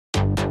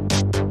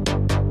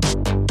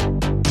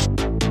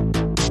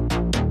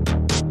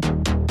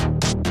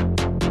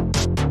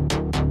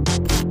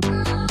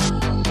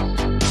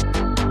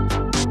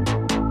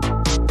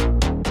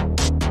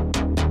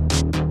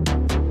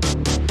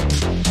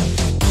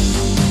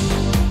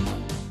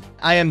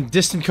I am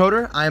Distant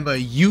Coder. I am a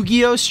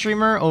Yu-Gi-Oh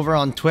streamer over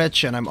on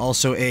Twitch, and I'm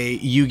also a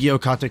Yu-Gi-Oh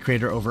content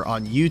creator over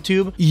on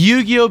YouTube.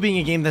 Yu-Gi-Oh being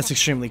a game that's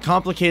extremely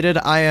complicated,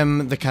 I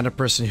am the kind of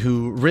person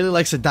who really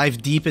likes to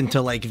dive deep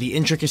into like the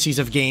intricacies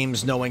of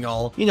games, knowing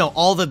all, you know,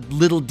 all the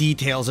little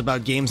details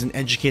about games and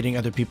educating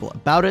other people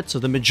about it. So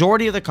the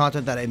majority of the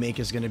content that I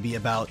make is going to be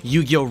about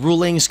Yu-Gi-Oh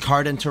rulings,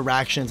 card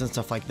interactions, and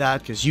stuff like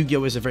that, because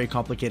Yu-Gi-Oh is a very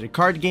complicated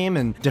card game,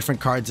 and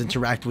different cards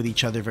interact with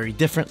each other very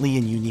differently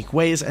in unique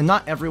ways, and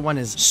not everyone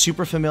is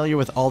super familiar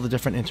with all the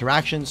different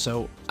interactions,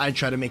 so I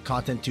try to make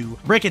content to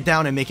break it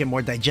down and make it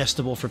more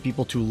digestible for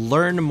people to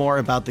learn more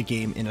about the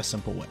game in a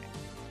simple way.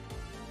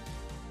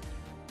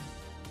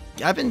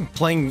 I've been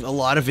playing a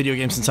lot of video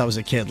games since I was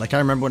a kid. Like, I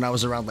remember when I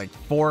was around like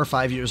 4 or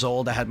 5 years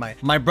old, I had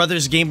my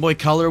brother's Game Boy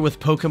Color with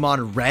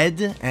Pokemon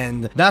Red,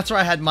 and that's where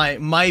I had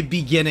my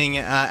beginning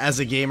as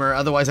a gamer.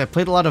 Otherwise, I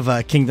played a lot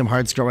of Kingdom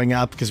Hearts growing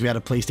up because we had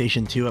a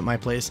PlayStation 2 at my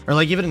place. Or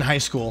like even in high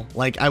school,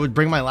 like I would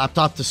bring my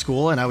laptop to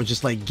school and I would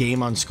just like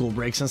game on school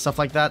breaks and stuff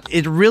like that.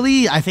 It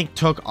really, I think,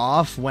 took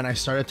off when I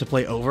started to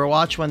play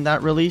Overwatch when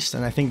that released,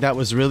 and I think that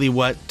was really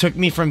what took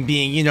me from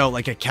being, you know,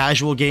 like a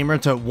casual gamer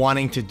to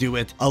wanting to do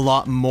it a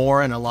lot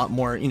more and a lot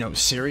more, you know,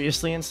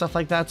 seriously and stuff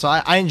like that. So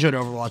I enjoyed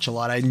Overwatch a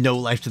lot. I know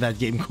life to that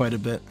game quite a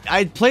bit.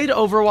 I'd played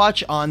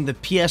Overwatch on the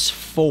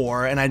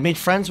PS4, and I'd made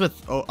friends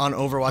with on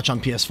Overwatch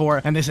on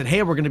PS4, and they said,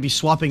 hey, we're going to be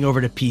swapping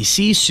over to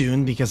PC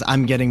soon because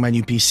I'm getting my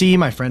new PC.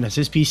 My friend has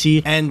his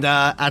PC, and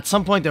at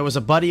some point there was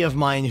a buddy of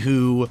mine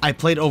who I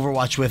played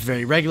Overwatch with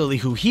very regularly,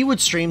 who he would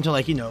stream to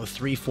like, you know,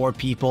 3-4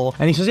 people,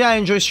 and he says, yeah, I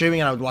enjoy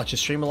streaming, and I would watch his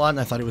stream a lot, and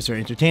I thought it was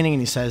very entertaining.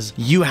 And he says,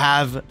 you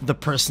have the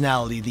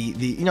personality,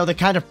 the you know, the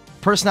kind of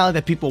personality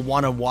that people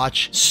want to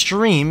watch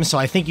stream, so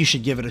I think you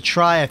should give it a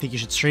try. I think you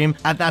should stream.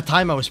 At that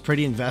time, I was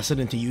pretty invested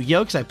into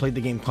Yu-Gi-Oh because I played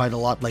the game quite a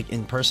lot, like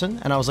in person,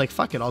 and I was like,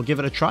 fuck it, I'll give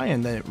it a try,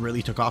 and then it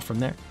really took off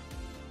from there.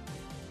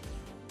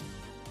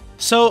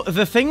 So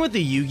the thing with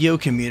the Yu-Gi-Oh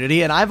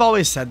community, and I've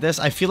always said this,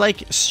 I feel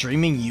like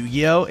streaming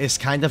Yu-Gi-Oh is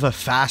kind of a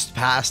fast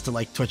pass to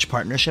like Twitch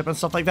partnership and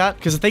stuff like that.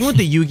 Because the thing with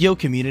the Yu-Gi-Oh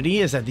community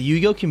is that the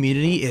Yu-Gi-Oh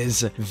community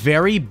is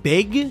very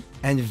big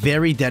and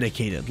very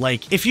dedicated.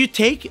 Like, if you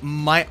take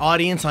my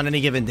audience on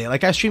any given day,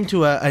 like I stream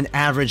to an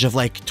average of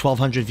like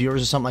 1,200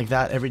 viewers or something like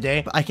that every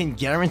day, I can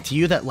guarantee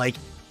you that like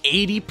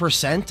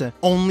 80%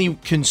 only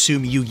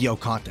consume Yu-Gi-Oh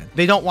content.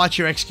 They don't watch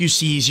your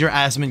XQCs, your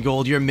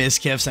Asmongold, your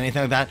Mizkifs,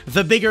 anything like that.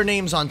 The bigger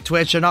names on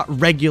Twitch are not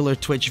regular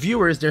Twitch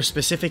viewers, they're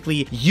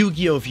specifically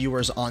Yu-Gi-Oh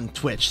viewers on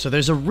Twitch. So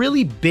there's a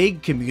really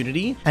big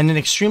community and an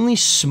extremely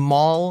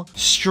small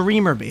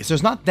streamer base.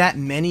 There's not that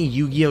many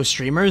Yu-Gi-Oh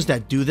streamers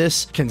that do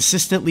this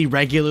consistently,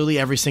 regularly,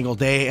 every single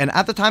day. And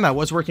at the time, I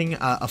was working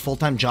a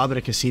full-time job at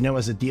a casino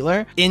as a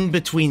dealer. In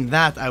between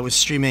that, I was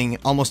streaming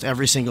almost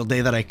every single day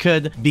that I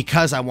could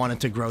because I wanted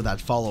to grow that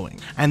following.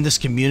 And this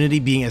community,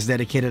 being as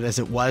dedicated as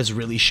it was,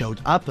 really showed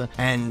up,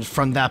 and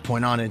from that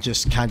point on, it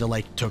just kind of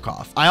like took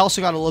off. I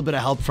also got a little bit of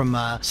help from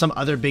some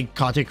other big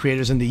content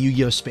creators in the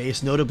Yu-Gi-Oh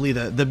space, notably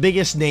the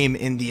biggest name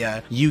in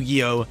the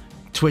Yu-Gi-Oh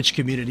Twitch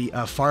community,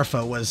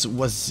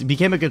 Farfo,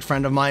 became a good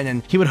friend of mine,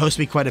 and he would host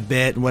me quite a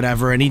bit and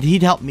whatever, and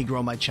he'd help me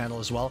grow my channel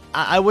as well.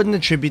 I wouldn't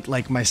attribute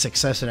like my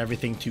success and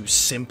everything to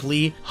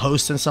simply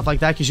host and stuff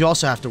like that, because you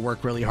also have to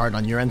work really hard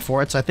on your end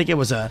for it. So I think it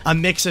was a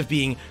mix of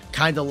being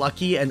kind of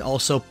lucky and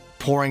also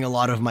pouring a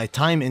lot of my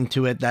time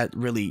into it that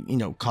really, you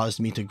know, caused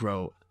me to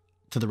grow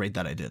to the rate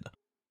that I did.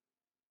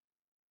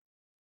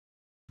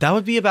 That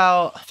would be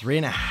about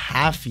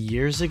 3.5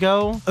 years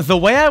ago. The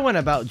way I went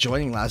about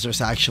joining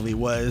Lazarus actually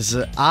was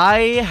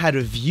I had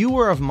a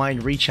viewer of mine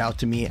reach out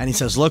to me, and he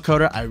says, look,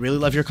 Coder, I really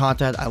love your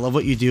content. I love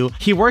what you do.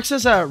 He works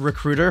as a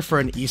recruiter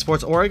for an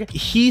esports org.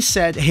 He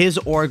said his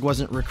org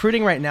wasn't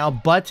recruiting right now,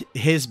 but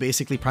his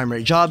basically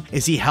primary job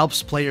is he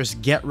helps players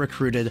get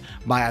recruited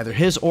by either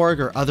his org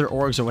or other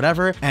orgs or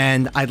whatever.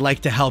 And I'd like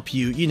to help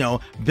you, you know,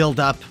 build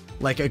up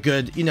like a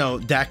good, you know,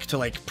 deck to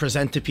like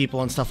present to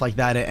people and stuff like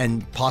that,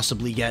 and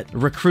possibly get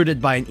recruited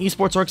by an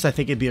esports org, because I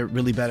think it'd be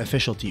really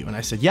beneficial to you. And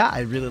I said, yeah, I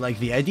really like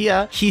the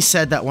idea. He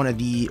said that one of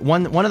the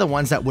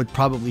ones that would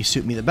probably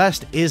suit me the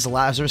best is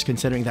Lazarus,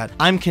 considering that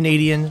I'm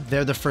Canadian,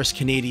 they're the first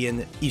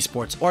Canadian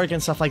esports org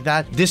and stuff like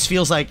that. This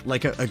feels like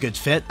a good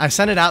fit. I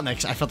sent it out and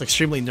I felt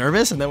extremely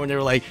nervous, and then when they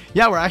were like,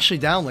 yeah, we're actually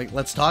down, like,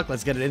 let's talk,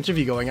 let's get an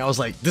interview going, I was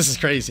like, this is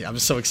crazy. I'm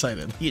so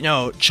excited. You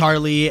know,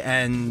 Charlie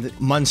and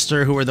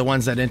Munster, who were the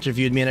ones that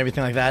interviewed me and everything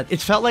like that, it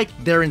felt like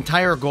their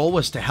entire goal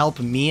was to help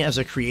me as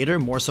a creator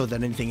more so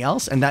than anything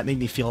else, and that made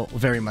me feel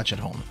very much at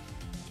home.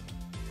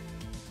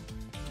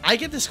 I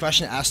get this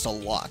question asked a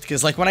lot,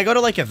 because like when I go to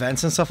like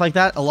events and stuff like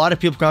that, a lot of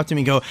people come up to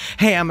me and go,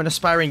 hey, I'm an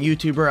aspiring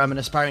YouTuber, I'm an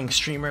aspiring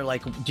streamer,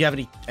 like, do you have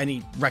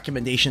any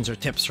recommendations or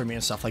tips for me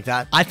and stuff like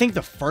that? I think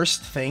the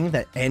first thing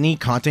that any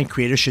content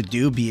creator should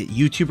do, be it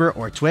YouTuber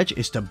or Twitch,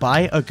 is to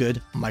buy a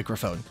good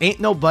microphone. Ain't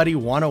nobody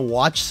want to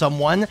watch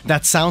someone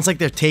that sounds like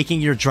they're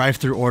taking your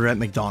drive-through order at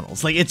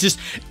McDonald's. Like,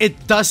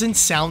 it doesn't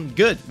sound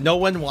good. No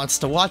one wants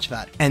to watch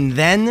that. And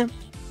then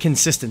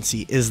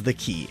consistency is the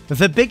key.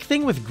 The big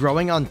thing with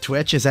growing on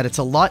Twitch is that it's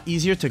a lot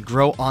easier to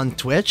grow on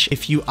Twitch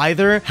if you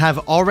either have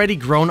already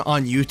grown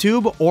on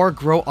YouTube or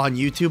grow on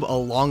YouTube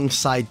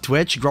alongside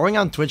Twitch. Growing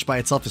on Twitch by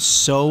itself is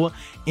so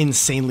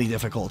insanely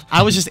difficult.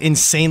 I was just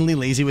insanely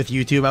lazy with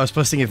YouTube. I was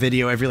posting a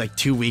video every like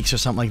 2 weeks or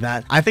something like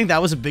that. I think that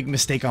was a big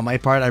mistake on my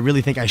part. I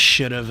really think I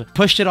should have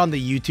pushed it on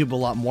the YouTube a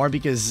lot more,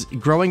 because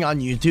growing on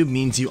YouTube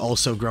means you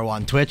also grow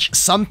on Twitch.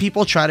 Some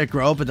people try to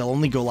grow, but they'll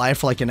only go live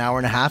for like an hour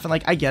and a half. And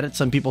like, I get it.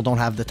 Some people don't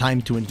have the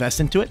time to invest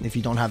into it. And if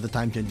you don't have the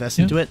time to invest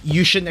into it,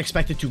 you shouldn't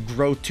expect it to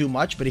grow too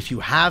much. But if you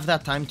have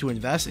that time to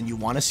invest and you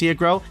want to see it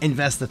grow,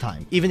 invest the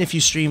time. Even if you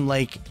stream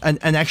like an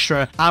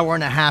extra hour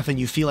and a half and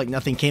you feel like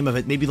nothing came of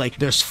it, maybe like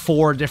there's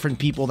 4 different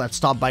people that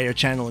stopped by your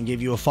channel and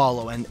gave you a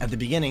follow, and at the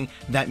beginning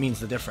that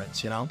means the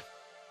difference, you know.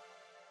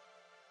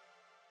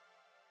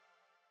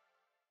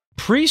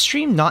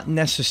 Pre-stream, not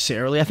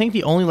necessarily. I think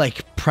the only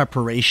like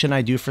preparation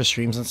I do for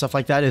streams and stuff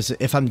like that is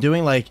if I'm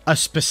doing like a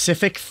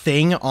specific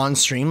thing on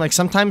stream. Like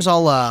sometimes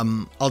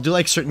I'll do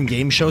like certain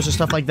game shows or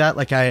stuff like that.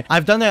 Like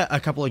I've done a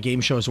couple of game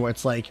shows where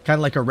it's like kind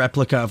of like a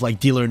replica of like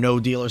Deal or No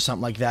Deal or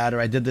something like that. Or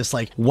I did this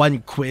like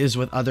one quiz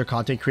with other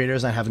content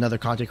creators. I have another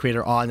content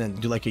creator on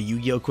and do like a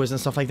Yu-Gi-Oh quiz and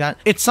stuff like that.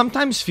 It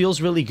sometimes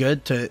feels really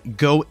good to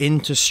go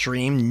into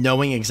stream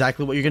knowing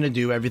exactly what you're gonna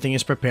do. Everything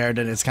is prepared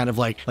and it's kind of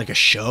like a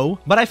show.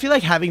 But I feel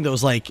like having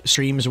those like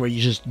streams where you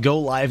just go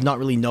live not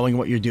really knowing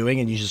what you're doing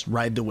and you just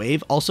ride the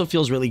wave also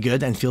feels really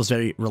good and feels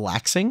very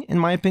relaxing, in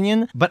my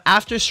opinion. But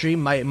after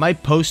stream, my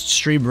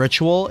post-stream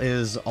ritual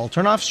is I'll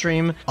turn off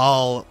stream,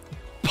 I'll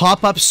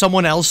pop up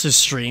someone else's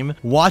stream,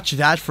 watch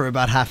that for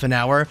about half an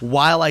hour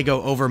while I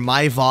go over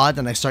my VOD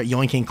and I start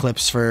yoinking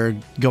clips for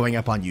going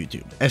up on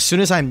YouTube. As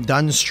soon as I'm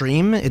done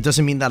stream, it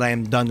doesn't mean that I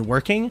am done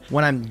working.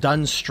 When I'm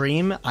done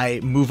stream, I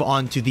move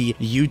on to the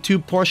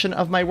YouTube portion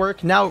of my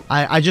work. Now,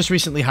 I just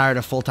recently hired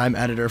a full-time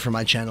editor for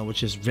my channel,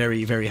 which is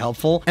very, very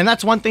helpful. And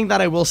that's one thing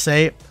that I will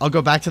say. I'll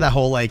go back to that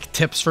whole like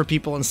tips for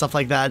people and stuff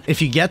like that.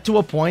 If you get to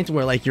a point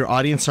where like your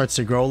audience starts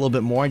to grow a little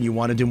bit more and you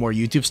want to do more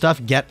YouTube stuff,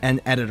 get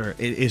an editor.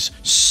 It is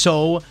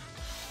so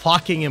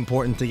fucking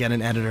important to get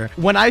an editor.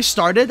 When I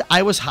started,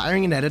 I was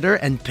hiring an editor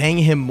and paying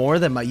him more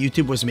than my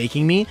YouTube was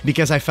making me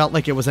because I felt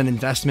like it was an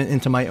investment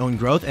into my own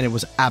growth and it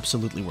was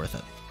absolutely worth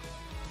it.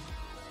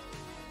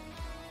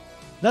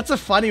 That's a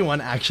funny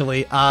one,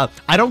 actually. I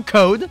don't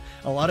code.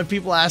 A lot of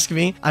people ask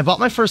me. I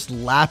bought my first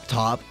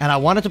laptop and I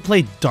wanted to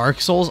play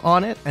Dark Souls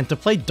on it. And to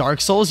play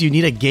Dark Souls, you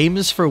need a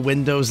Games for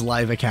Windows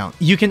Live account.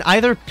 You can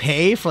either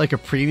pay for like a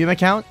premium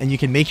account and you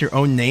can make your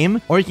own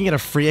name, or you can get a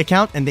free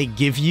account and they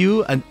give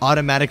you an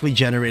automatically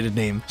generated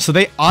name. So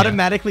they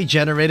automatically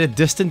generated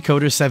Distant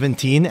Coder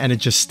 17 and it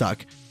just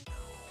stuck.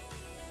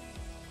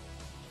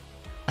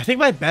 I think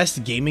my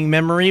best gaming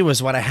memory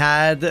was when I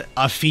had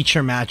a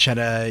feature match at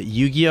a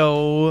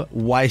Yu-Gi-Oh!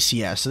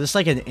 YCS. So this is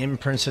like an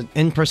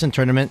in-person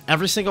tournament.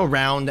 Every single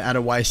round at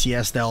a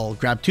YCS, they'll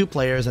grab 2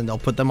 players and they'll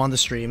put them on the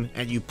stream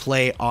and you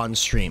play on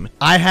stream.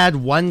 I had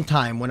one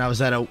time when I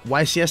was at a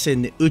YCS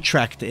in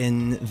Utrecht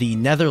in the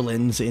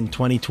Netherlands in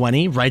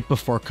 2020, right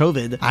before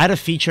COVID. I had a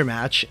feature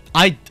match.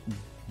 I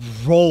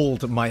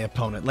rolled my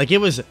opponent. Like, it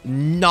was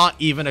not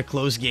even a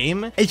close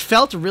game. It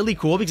felt really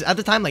cool because at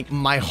the time, like,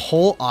 my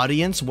whole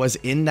audience was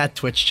in that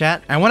Twitch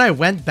chat. And when I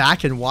went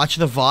back and watched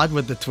the VOD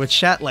with the Twitch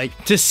chat,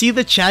 like, to see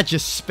the chat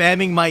just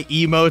spamming my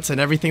emotes and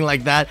everything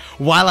like that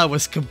while I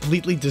was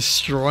completely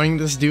destroying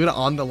this dude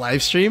on the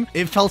live stream,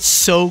 it felt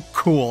so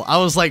cool. I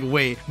was like,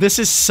 wait, this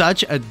is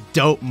such a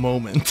dope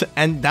moment.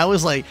 And that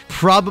was like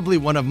probably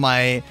one of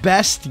my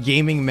best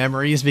gaming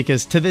memories,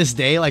 because to this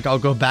day, like, I'll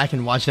go back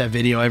and watch that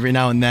video every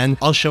now and then.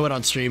 I'll show it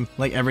on stream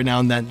like every now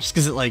and then just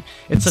because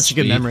it's such a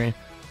good memory.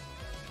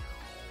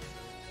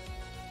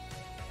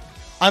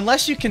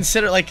 Unless you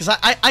consider, like, because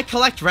I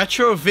collect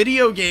retro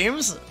video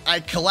games. I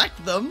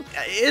collect them.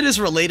 It is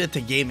related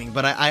to gaming,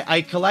 but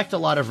I collect a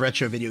lot of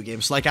retro video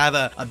games. Like, I have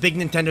a big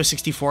Nintendo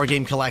 64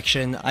 game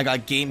collection. I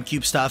got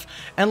GameCube stuff.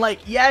 And, like,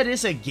 yeah, it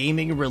is a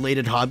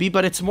gaming-related hobby,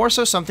 but it's more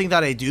so something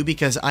that I do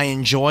because I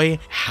enjoy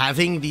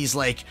having these,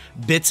 like,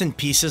 bits and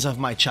pieces of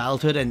my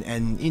childhood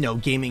and you know,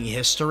 gaming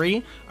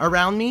history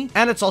around me.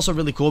 And it's also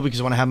really cool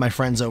because when I have my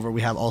friends over, we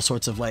have all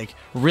sorts of, like,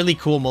 really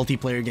cool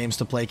multiplayer games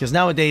to play. Because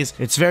nowadays,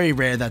 it's very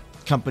rare that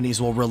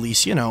companies will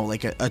release, you know,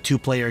 like a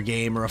 2-player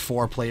game or a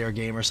 4-player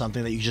game or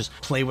something that you just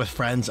play with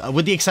friends,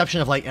 with the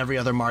exception of like every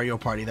other Mario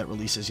Party that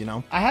releases, you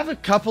know. I have a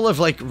couple of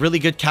like really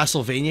good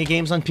Castlevania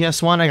games on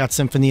PS1. I got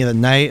Symphony of the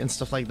Night and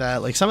stuff like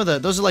that. Like, some of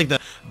those are like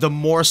the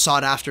more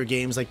sought after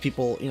games, like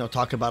people, you know,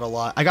 talk about a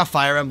lot. I got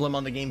Fire Emblem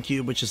on the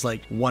GameCube, which is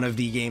like one of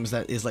the games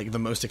that is like the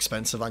most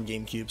expensive on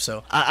GameCube.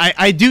 So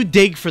I do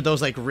dig for those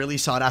like really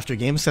sought after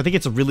games. I think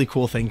it's a really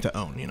cool thing to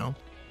own, you know.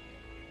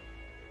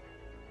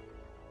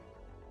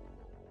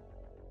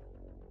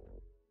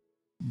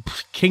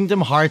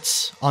 Kingdom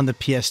Hearts on the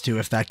PS2,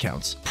 if that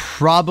counts.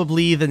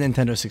 Probably the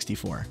Nintendo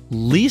 64.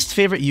 Least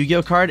favorite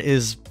Yu-Gi-Oh card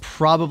is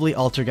probably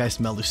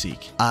Altergeist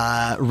Meluseek.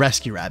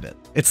 Rescue Rabbit.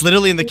 It's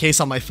literally in the case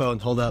on my phone.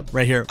 Hold up,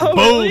 right here. Oh, Boom.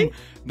 really?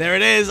 There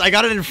it is. I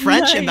got it in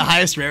French in the Nice.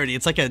 highest rarity.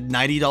 It's like a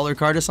 $90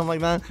 card or something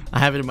like that. I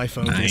have it in my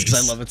phone case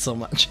because I love it so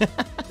much.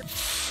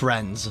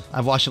 Friends.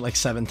 I've watched it like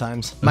 7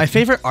 times. My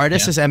favorite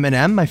artist is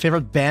Eminem. My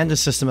favorite band is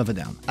System of a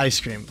Down.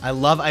 Ice cream. I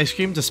love ice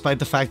cream despite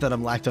the fact that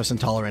I'm lactose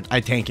intolerant. I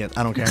tank it.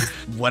 I don't care.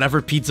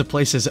 Whatever pizza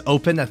place is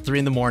open at 3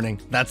 in the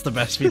morning. That's the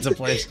best pizza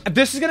place.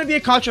 This is gonna be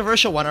a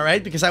controversial one, all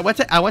right? Because I went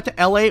to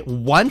LA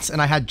once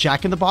and I had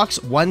Jack in the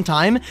Box one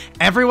time.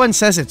 Everyone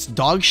says it's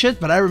dog shit,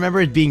 but I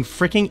remember it being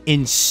freaking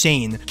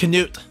insane.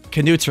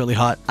 Canute's really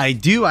hot. I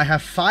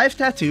have 5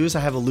 tattoos. I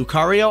have a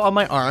Lucario on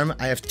my arm.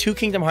 I have 2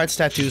 Kingdom Hearts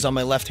tattoos on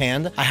my left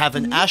hand. I have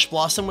an Ash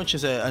Blossom, which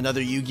is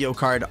another Yu-Gi-Oh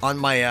card on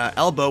my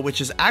elbow, which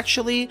is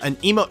actually an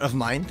emote of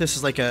mine. This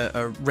is like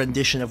a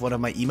rendition of one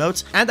of my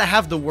emotes. And I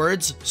have the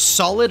words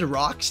Solid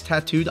Rocks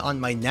tattooed on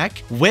my neck,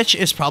 which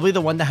is probably the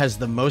one that has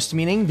the most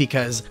meaning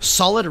because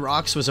Solid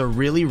Rocks was a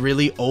really,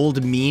 really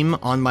old meme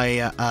on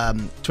my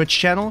Twitch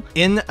channel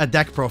in a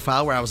deck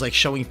profile where I was like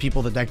showing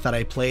people the deck that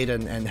I played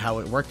and how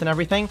it worked and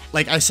everything.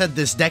 Like I said,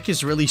 this deck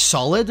is really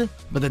solid,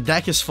 but the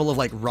deck is full of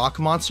like rock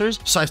monsters.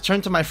 So I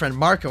turned to my friend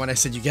Marco and I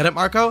said, "You get it,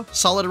 Marco?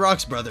 Solid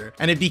Rocks, brother."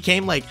 And it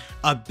became like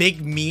a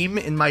big meme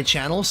in my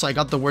channel. So I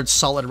got the word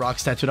Solid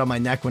Rocks tattooed on my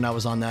neck when I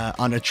was on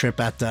a trip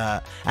at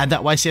that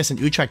YCS in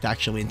Utrecht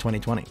actually in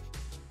 2020.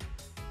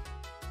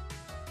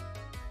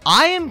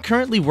 I am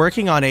currently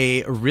working on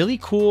a really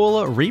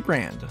cool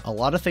rebrand. A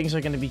lot of things are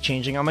going to be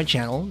changing on my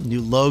channel. New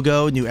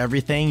logo, new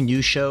everything,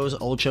 new shows,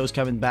 old shows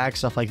coming back,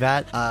 stuff like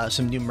that.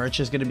 Some new merch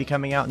is going to be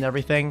coming out and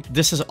everything.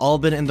 This has all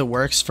been in the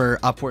works for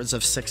upwards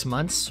of 6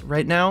 months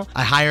right now.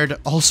 I hired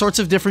all sorts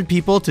of different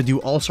people to do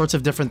all sorts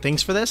of different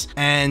things for this,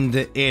 and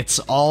it's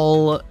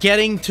all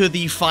getting to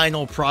the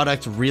final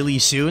product really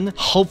soon.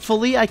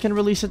 Hopefully, I can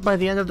release it by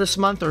the end of this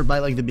month or by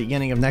like the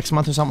beginning of next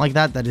month or something like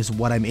that. That is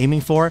what I'm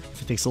aiming for.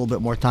 If it takes a little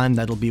bit more time,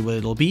 that'll be what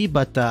it'll be,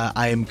 but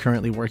I am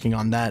currently working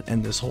on that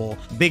and this whole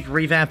big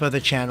revamp of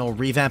the channel,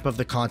 revamp of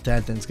the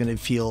content, and it's going to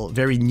feel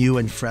very new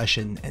and fresh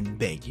and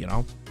big, you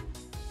know?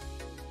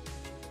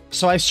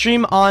 So I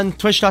stream on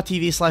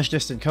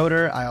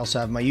twitch.tv/distantcoder. I also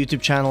have my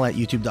YouTube channel at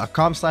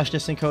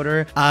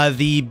youtube.com/distantcoder.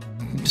 The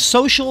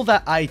social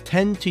that I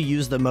tend to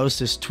use the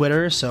most is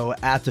Twitter. So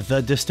at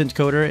the Distant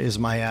Coder is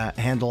my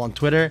handle on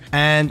Twitter.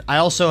 And I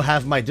also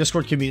have my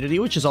Discord community,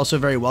 which is also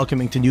very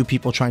welcoming to new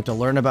people trying to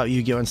learn about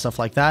Yu-Gi-Oh! And stuff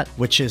like that,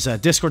 which is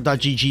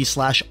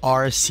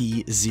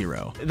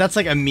discord.gg/RC0. That's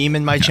like a meme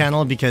in my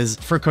channel because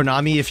for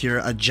Konami, if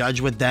you're a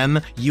judge with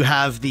them, you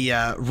have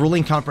the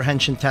ruling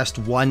comprehension test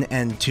 1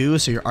 and 2.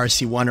 So you're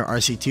RC1 or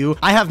RC2.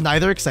 I have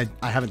neither because I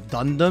haven't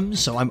done them,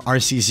 so I'm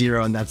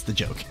RC0 and that's the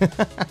joke.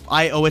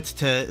 I owe it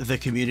to the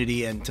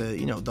community and to,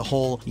 you know, the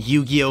whole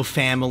Yu-Gi-Oh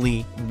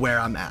family where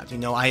I'm at. You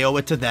know, I owe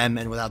it to them,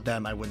 and without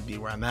them, I wouldn't be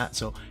where I'm at.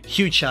 So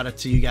huge shout out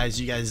to you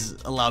guys. You guys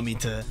allow me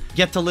to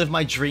get to live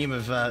my dream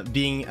of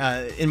being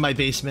in my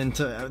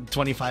basement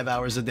 25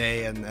 hours a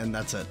day, and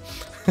that's it.